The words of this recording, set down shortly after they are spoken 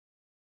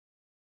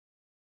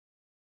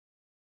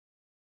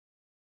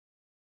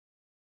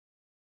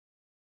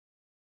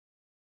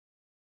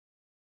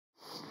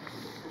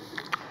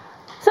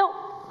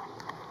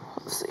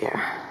Let's see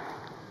here.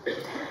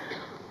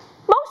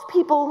 Most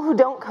people who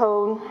don't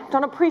code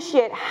don't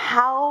appreciate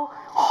how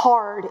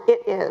hard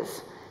it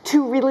is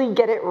to really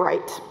get it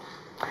right.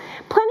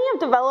 Plenty of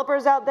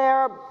developers out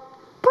there,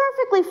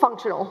 perfectly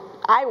functional.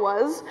 I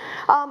was.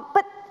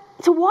 But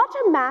to watch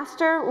a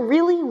master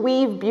really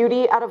weave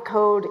beauty out of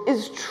code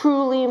is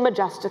truly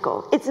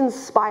majestical. It's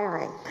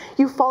inspiring.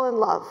 You fall in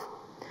love.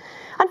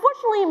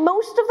 Unfortunately,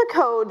 most of the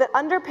code that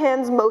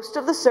underpins most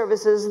of the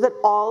services that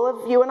all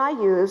of you and I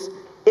use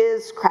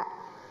is crap.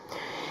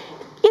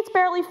 It's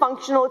barely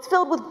functional, it's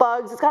filled with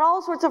bugs, it's got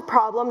all sorts of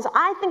problems.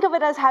 I think of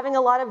it as having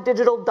a lot of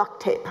digital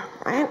duct tape,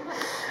 right?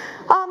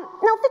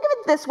 Now think of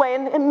it this way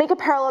and make a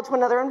parallel to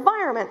another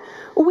environment.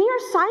 We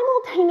are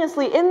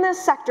simultaneously in this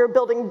sector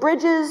building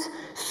bridges,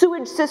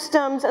 sewage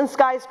systems, and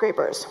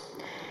skyscrapers.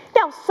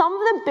 Now, some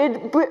of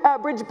the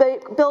bridge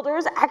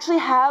builders actually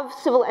have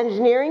civil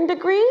engineering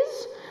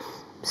degrees.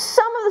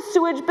 Some of the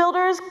sewage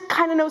builders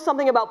kind of know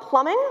something about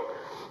plumbing.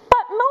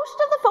 But most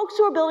of the folks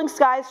who are building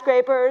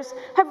skyscrapers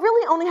have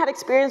really only had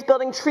experience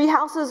building tree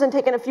houses and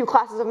taken a few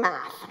classes of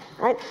math,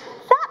 right?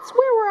 That's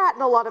where we're at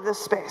in a lot of this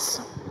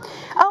space.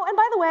 Oh, and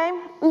by the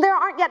way, there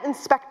aren't yet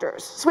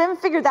inspectors, so we haven't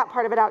figured that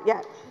part of it out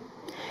yet.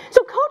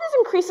 So code is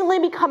increasingly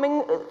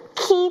becoming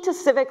key to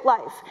civic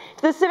life,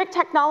 to the civic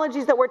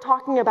technologies that we're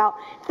talking about,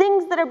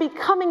 things that are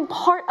becoming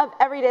part of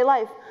everyday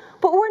life.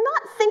 But we're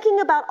not thinking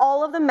about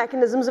all of the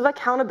mechanisms of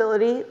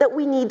accountability that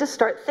we need to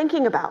start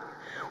thinking about.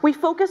 We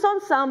focus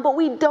on some, but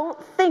we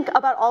don't think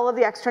about all of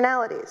the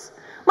externalities.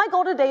 My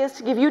goal today is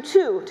to give you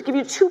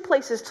two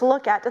places to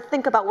look at to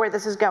think about where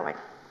this is going.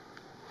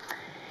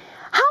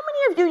 How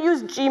many of you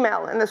use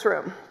Gmail in this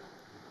room?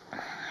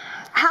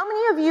 How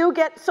many of you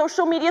get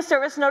social media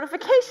service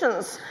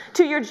notifications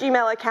to your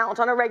Gmail account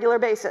on a regular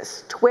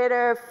basis?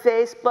 Twitter,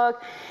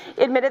 Facebook,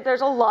 admit it,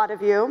 there's a lot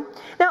of you.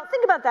 Now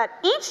think about that.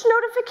 Each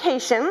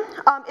notification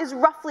is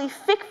roughly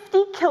 50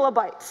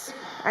 kilobytes,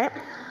 right?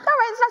 All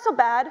right, it's not so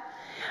bad.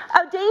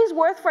 A day's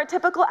worth for a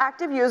typical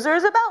active user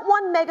is about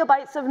 1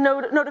 megabytes of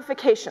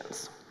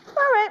notifications. All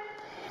right.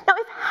 Now,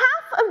 if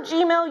half of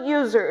Gmail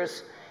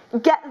users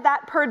get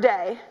that per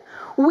day,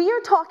 we are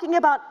talking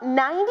about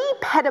 90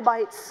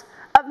 petabytes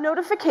of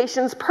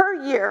notifications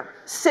per year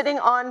sitting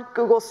on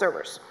Google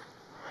servers.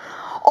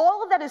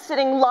 All of that is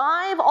sitting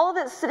live, all of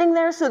that's sitting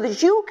there so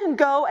that you can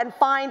go and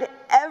find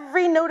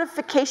every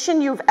notification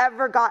you've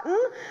ever gotten.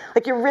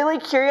 Like you're really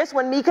curious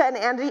when Mika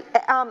and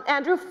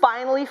Andrew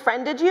finally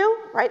friended you,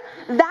 right?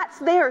 That's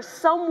there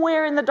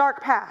somewhere in the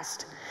dark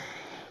past.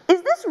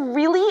 Is this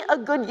really a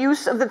good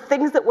use of the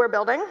things that we're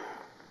building?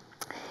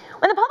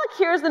 When the public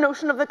hears the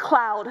notion of the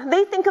cloud,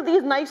 they think of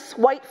these nice,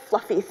 white,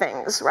 fluffy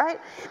things, right?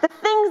 The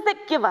things that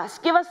give us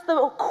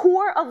the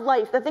core of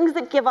life, the things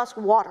that give us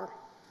water.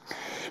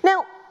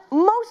 Now,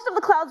 most of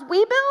the clouds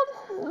we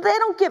build, they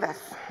don't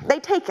giveth,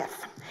 they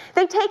taketh.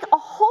 They take a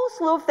whole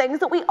slew of things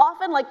that we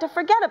often like to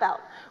forget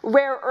about.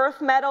 Rare earth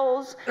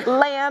metals,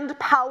 land,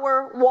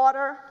 power,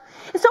 water.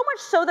 And so much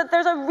so that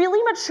there's a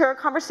really mature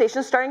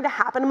conversation starting to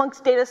happen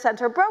amongst data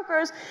center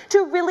brokers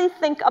to really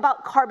think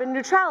about carbon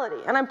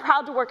neutrality. And I'm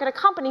proud to work at a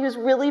company who's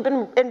really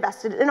been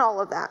invested in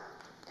all of that.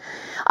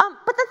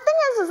 But the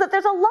thing is that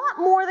there's a lot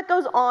more that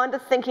goes on to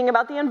thinking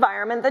about the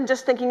environment than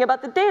just thinking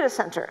about the data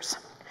centers.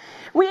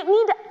 We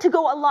need to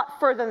go a lot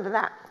further than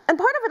that. And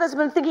part of it has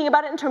been thinking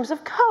about it in terms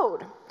of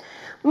code.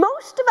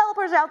 Most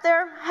developers out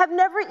there have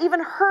never even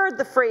heard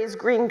the phrase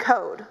green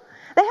code.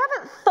 They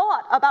haven't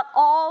thought about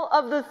all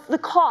of the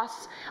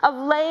costs of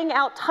laying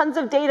out tons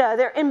of data,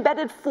 their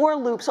embedded for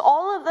loops,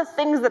 all of the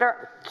things that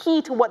are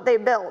key to what they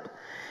build.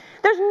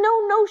 There's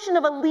no notion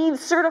of a LEED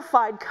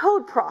certified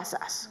code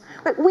process.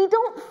 We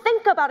don't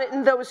think about it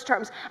in those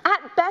terms.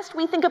 At best,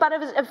 we think about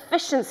it as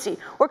efficiency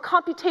or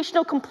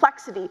computational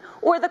complexity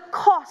or the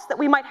cost that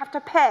we might have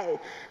to pay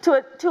to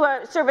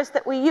a service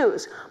that we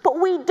use. But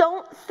we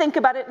don't think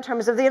about it in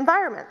terms of the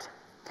environment.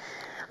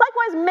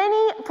 Likewise,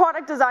 many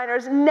product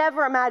designers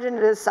never imagined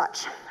it as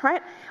such,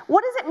 right?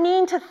 What does it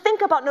mean to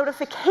think about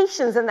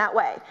notifications in that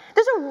way?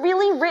 There's a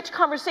really rich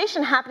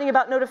conversation happening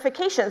about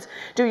notifications.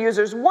 Do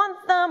users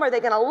want them? Are they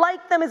going to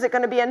like them? Is it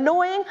going to be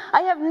annoying?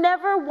 I have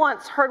never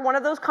once heard one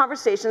of those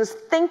conversations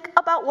think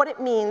about what it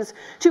means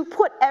to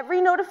put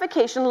every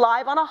notification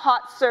live on a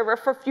hot server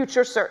for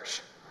future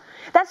search.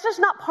 That's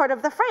just not part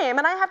of the frame.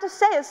 And I have to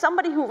say, as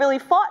somebody who really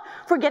fought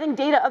for getting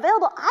data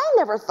available, I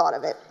never thought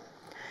of it.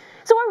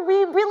 So are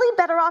we really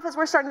better off as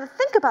we're starting to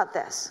think about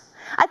this?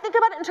 I think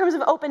about it in terms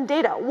of open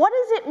data. What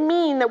does it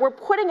mean that we're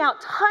putting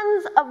out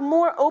tons of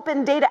more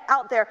open data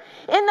out there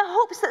in the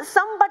hopes that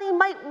somebody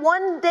might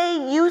one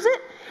day use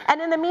it,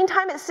 and in the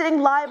meantime it's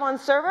sitting live on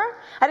server?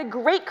 I had a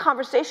great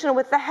conversation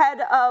with the head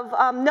of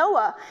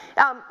NOAA.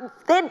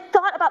 They had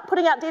thought about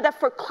putting out data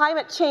for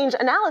climate change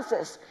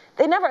analysis.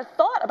 They never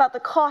thought about the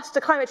cost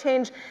to climate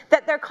change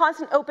that their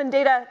constant open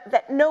data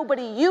that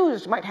nobody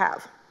used might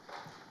have.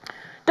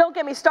 Don't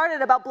get me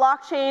started about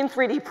blockchain,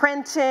 3D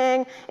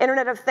printing,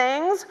 Internet of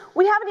Things.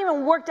 We haven't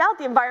even worked out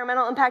the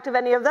environmental impact of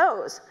any of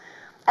those.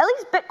 At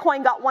least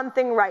Bitcoin got one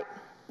thing right.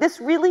 This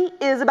really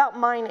is about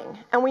mining,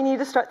 and we need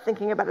to start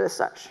thinking about it as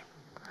such.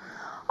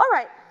 All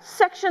right,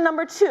 section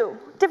number 2,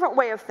 different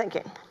way of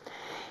thinking.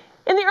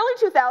 In the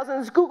early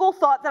 2000s, Google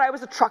thought that I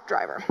was a truck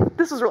driver.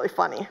 This was really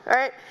funny, all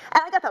right?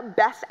 And I got the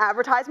best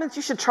advertisements.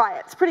 You should try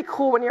it. It's pretty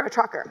cool when you're a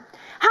trucker.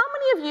 How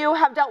many of you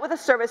have dealt with a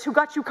service who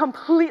got you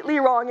completely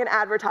wrong in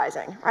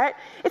advertising, right?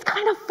 It's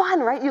kind of fun,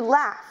 right? You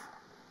laugh.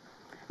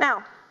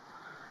 Now,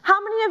 how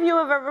many of you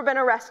have ever been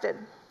arrested?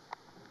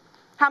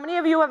 How many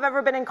of you have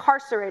ever been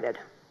incarcerated?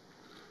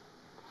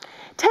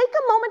 Take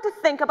a moment to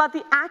think about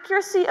the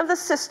accuracy of the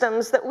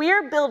systems that we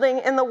are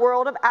building in the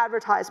world of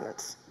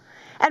advertisements,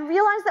 and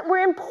realize that we're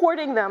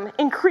importing them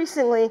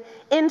increasingly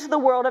into the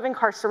world of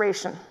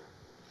incarceration.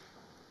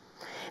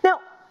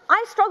 Now,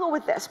 I struggle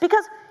with this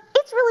because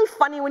it's really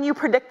funny when you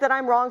predict that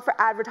I'm wrong for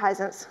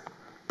advertisements,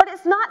 but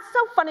it's not so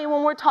funny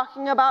when we're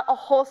talking about a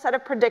whole set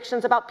of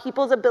predictions about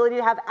people's ability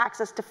to have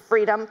access to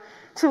freedom,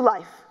 to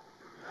life.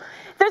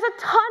 There's a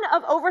ton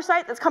of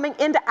oversight that's coming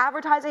into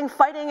advertising,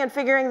 fighting and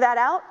figuring that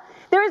out.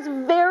 There is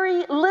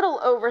very little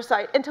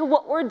oversight into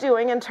what we're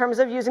doing in terms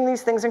of using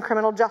these things in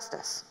criminal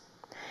justice.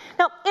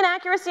 Now,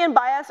 inaccuracy and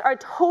bias are a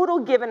total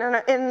given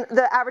in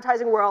the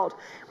advertising world.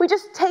 We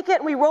just take it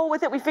and we roll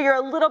with it. We figure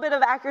a little bit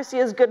of accuracy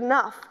is good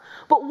enough.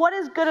 But what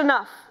is good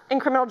enough in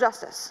criminal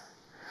justice?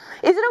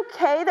 Is it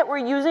okay that we're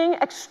using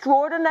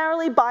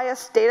extraordinarily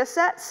biased data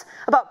sets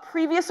about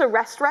previous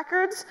arrest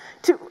records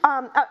to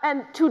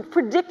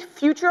predict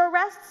future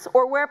arrests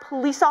or where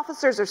police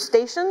officers are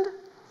stationed?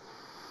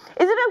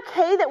 Is it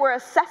okay that we're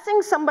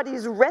assessing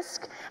somebody's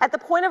risk at the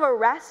point of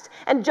arrest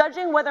and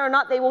judging whether or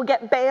not they will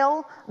get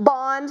bail,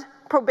 bond,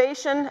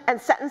 probation,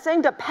 and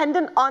sentencing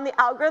dependent on the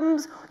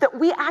algorithms that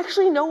we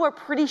actually know are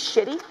pretty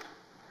shitty?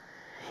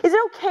 Is it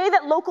okay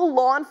that local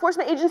law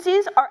enforcement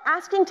agencies are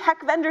asking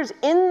tech vendors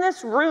in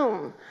this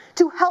room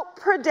to help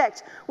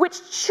predict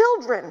which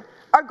children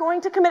are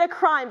going to commit a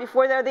crime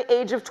before they're the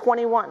age of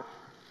 21?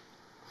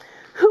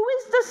 Who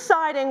is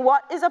deciding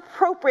what is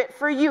appropriate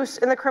for use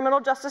in the criminal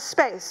justice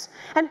space,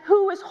 and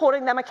who is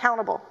holding them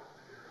accountable?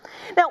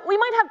 Now, we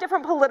might have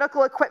different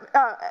political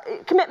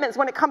commitments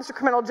when it comes to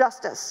criminal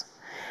justice,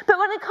 but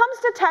when it comes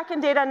to tech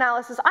and data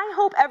analysis, I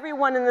hope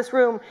everyone in this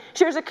room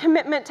shares a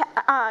commitment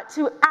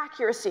to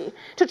accuracy,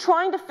 to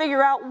trying to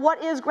figure out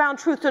what is ground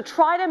truth, to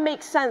try to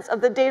make sense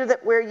of the data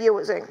that we're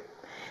using.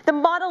 The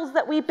models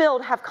that we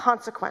build have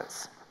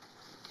consequence.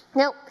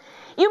 Now,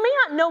 you may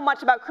not know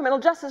much about criminal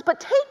justice,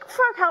 but take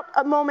for account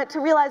a moment to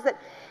realize that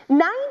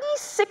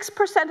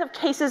 96% of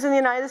cases in the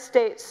United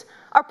States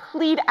are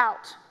plead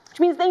out, which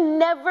means they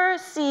never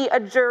see a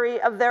jury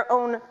of their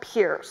own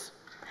peers.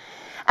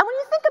 And when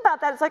you think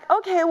about that, it's like,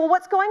 okay, well,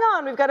 what's going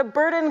on? We've got a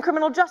burdened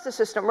criminal justice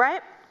system,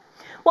 right?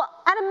 Well,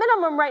 at a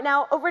minimum right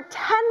now, over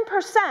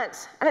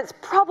 10%, and it's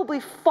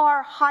probably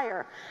far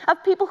higher,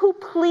 of people who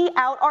plea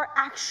out are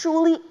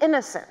actually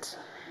innocent.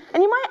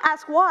 And you might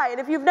ask why,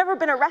 and if you've never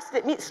been arrested,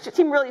 it may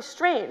seem really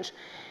strange.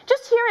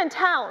 Just here in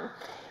town,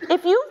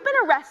 if you've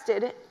been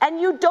arrested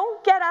and you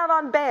don't get out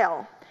on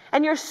bail,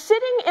 and you're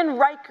sitting in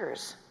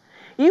Rikers,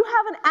 you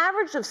have an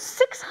average of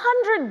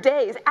 600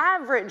 days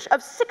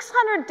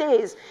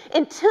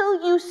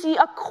until you see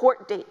a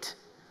court date,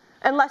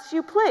 unless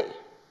you plea.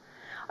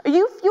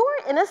 If you're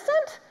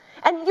innocent,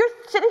 and you're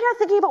sitting here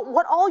thinking about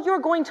what all you're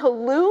going to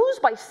lose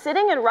by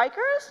sitting in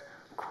Rikers,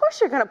 of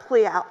course you're going to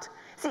plea out.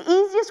 It's the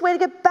easiest way to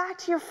get back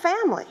to your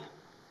family.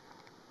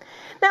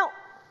 Now,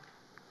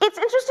 it's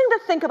interesting to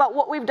think about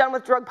what we've done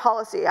with drug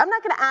policy. I'm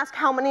not going to ask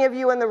how many of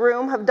you in the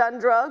room have done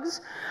drugs,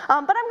 but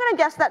I'm going to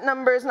guess that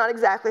number is not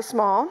exactly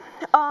small.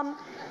 But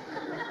who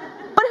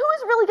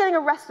is really getting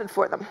arrested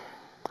for them?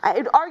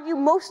 I'd argue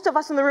most of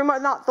us in the room are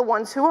not the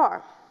ones who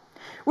are.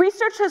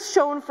 Research has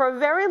shown for a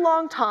very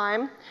long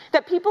time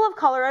that people of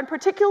color, and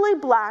particularly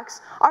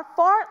blacks, are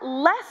far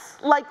less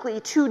likely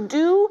to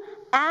do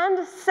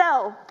and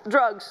sell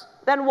drugs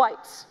than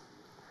whites.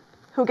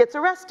 Who gets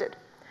arrested?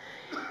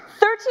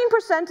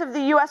 13% of the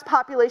US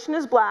population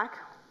is black.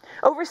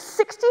 Over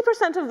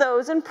 60% of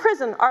those in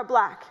prison are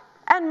black,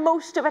 and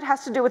most of it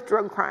has to do with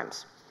drug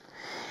crimes.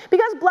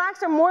 Because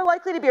blacks are more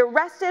likely to be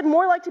arrested,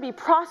 more likely to be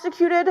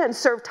prosecuted and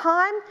serve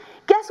time,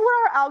 guess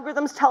what our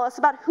algorithms tell us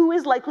about who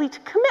is likely to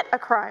commit a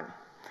crime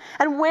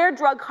and where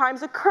drug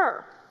crimes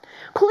occur?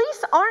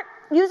 Police aren't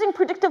using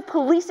predictive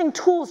policing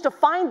tools to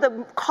find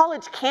the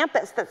college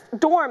campus,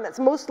 dorm that's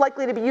most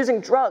likely to be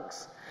using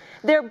drugs.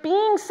 They're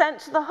being sent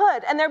to the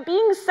hood, and they're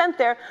being sent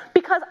there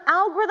because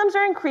algorithms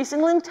are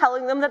increasingly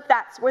telling them that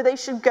that's where they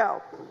should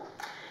go.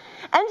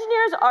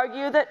 Engineers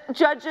argue that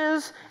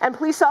judges and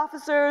police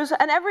officers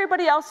and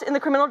everybody else in the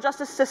criminal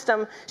justice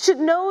system should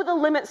know the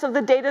limits of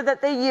the data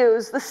that they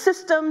use, the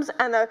systems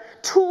and the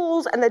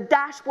tools and the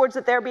dashboards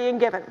that they're being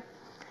given.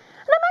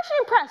 And I'm actually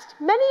impressed.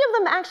 Many of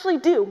them actually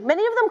do.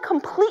 Many of them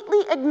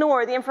completely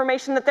ignore the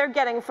information that they're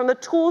getting from the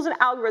tools and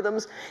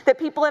algorithms that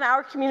people in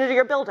our community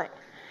are building.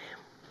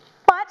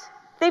 But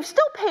they've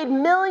still paid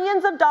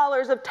millions of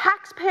dollars of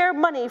taxpayer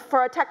money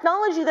for a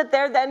technology that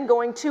they're then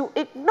going to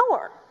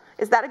ignore.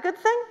 Is that a good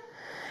thing?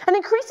 And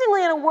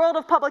increasingly in a world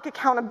of public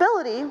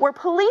accountability, where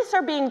police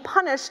are being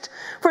punished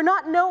for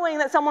not knowing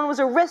that someone was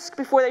a risk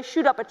before they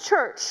shoot up a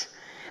church,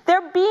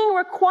 They're being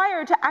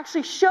required to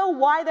actually show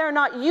why they're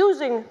not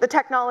using the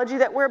technology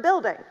that we're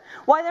building,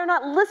 why they're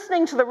not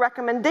listening to the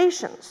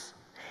recommendations.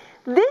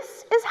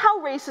 This is how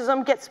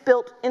racism gets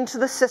built into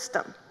the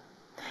system.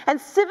 And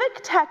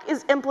civic tech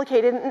is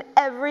implicated in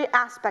every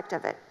aspect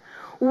of it.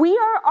 We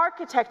are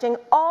architecting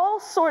all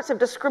sorts of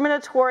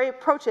discriminatory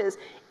approaches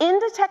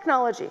into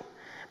technology.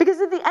 Because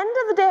at the end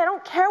of the day, I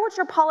don't care what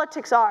your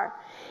politics are.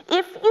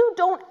 If you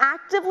don't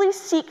actively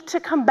seek to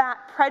combat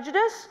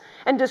prejudice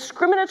and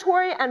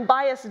discriminatory and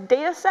biased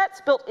data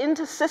sets built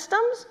into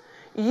systems,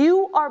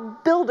 you are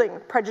building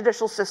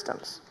prejudicial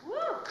systems.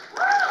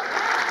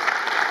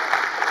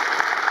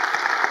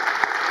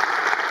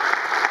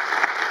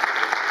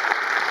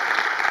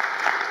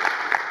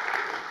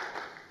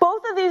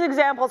 Both of these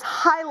examples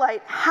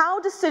highlight how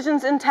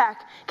decisions in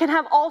tech can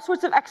have all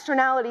sorts of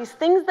externalities,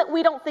 things that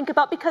we don't think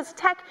about because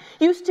tech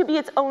used to be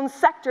its own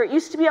sector. It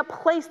used to be a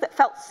place that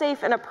felt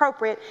safe and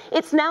appropriate.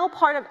 It's now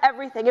part of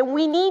everything, and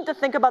we need to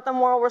think about the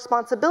moral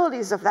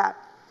responsibilities of that.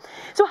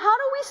 So how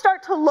do we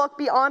start to look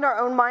beyond our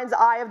own mind's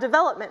eye of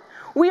development?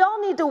 We all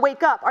need to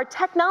wake up. Our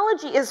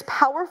technology is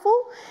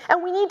powerful,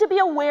 and we need to be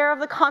aware of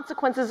the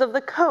consequences of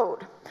the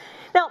code.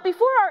 Now,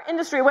 before our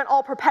industry went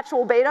all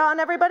perpetual beta on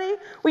everybody,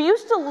 we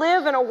used to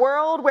live in a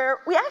world where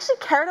we actually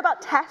cared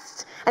about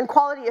tests and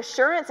quality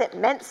assurance. It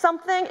meant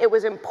something, it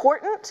was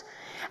important.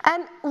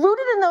 And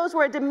rooted in those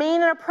were a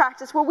domain and a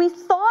practice where we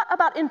thought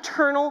about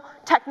internal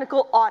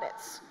technical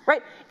audits,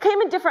 right? It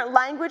came in different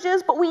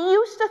languages, but we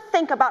used to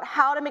think about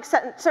how to make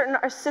certain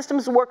our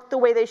systems work the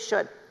way they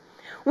should.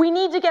 We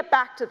need to get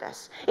back to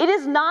this. It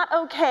is not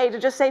okay to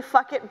just say,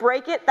 fuck it,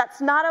 break it.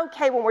 That's not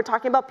okay when we're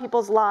talking about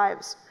people's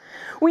lives.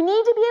 We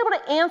need to be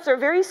able to answer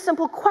very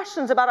simple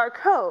questions about our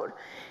code.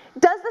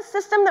 Does the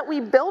system that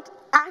we built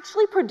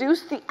actually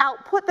produce the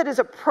output that is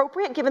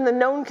appropriate given the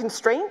known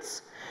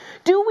constraints?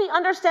 Do we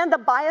understand the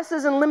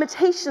biases and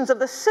limitations of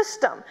the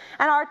system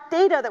and our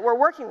data that we're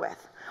working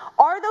with?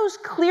 Are those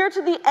clear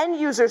to the end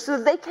user so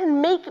that they can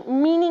make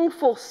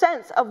meaningful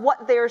sense of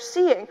what they're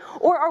seeing?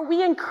 Or are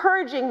we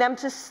encouraging them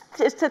to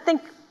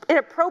think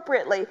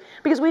inappropriately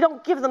because we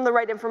don't give them the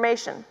right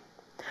information?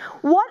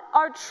 What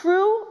are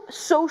true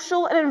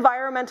social and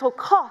environmental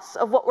costs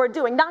of what we're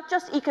doing? Not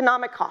just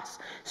economic costs,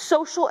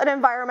 social and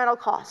environmental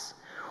costs.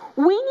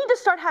 We need to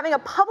start having a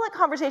public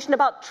conversation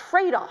about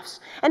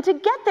trade-offs. And to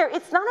get there,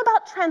 it's not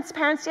about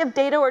transparency of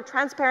data or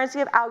transparency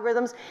of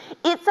algorithms.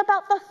 It's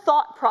about the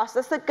thought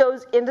process that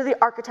goes into the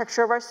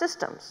architecture of our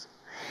systems.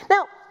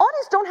 Now,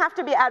 audits don't have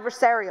to be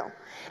adversarial.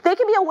 They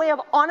can be a way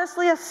of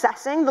honestly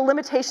assessing the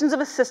limitations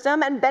of a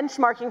system and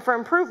benchmarking for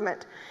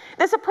improvement.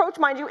 This approach,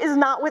 mind you, is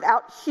not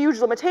without huge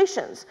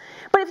limitations.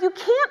 But if you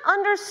can't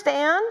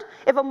understand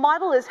if a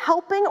model is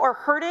helping or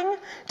hurting,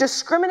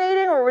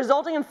 discriminating or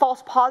resulting in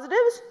false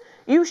positives,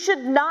 you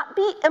should not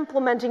be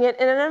implementing it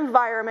in an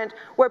environment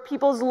where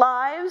people's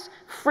lives,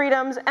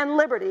 freedoms, and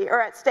liberty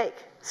are at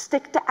stake.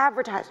 Stick to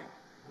advertising,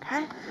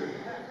 okay?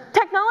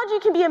 Technology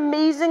can be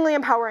amazingly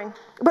empowering,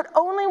 but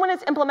only when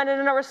it's implemented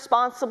in a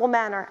responsible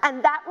manner.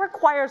 And that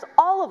requires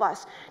all of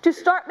us to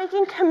start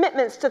making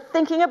commitments to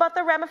thinking about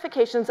the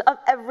ramifications of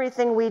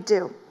everything we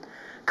do.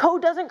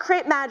 Code doesn't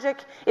create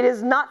magic. It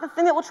is not the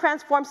thing that will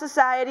transform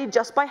society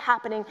just by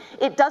happening.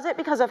 It does it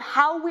because of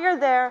how we are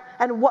there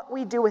and what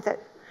we do with it.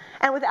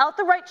 And without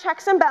the right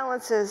checks and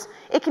balances,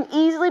 it can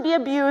easily be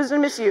abused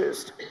and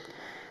misused.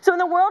 So in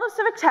the world of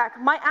civic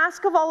tech, my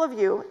ask of all of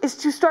you is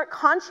to start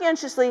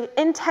conscientiously,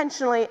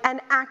 intentionally,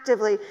 and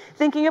actively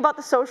thinking about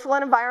the social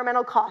and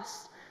environmental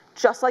costs,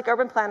 just like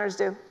urban planners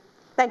do.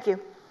 Thank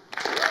you.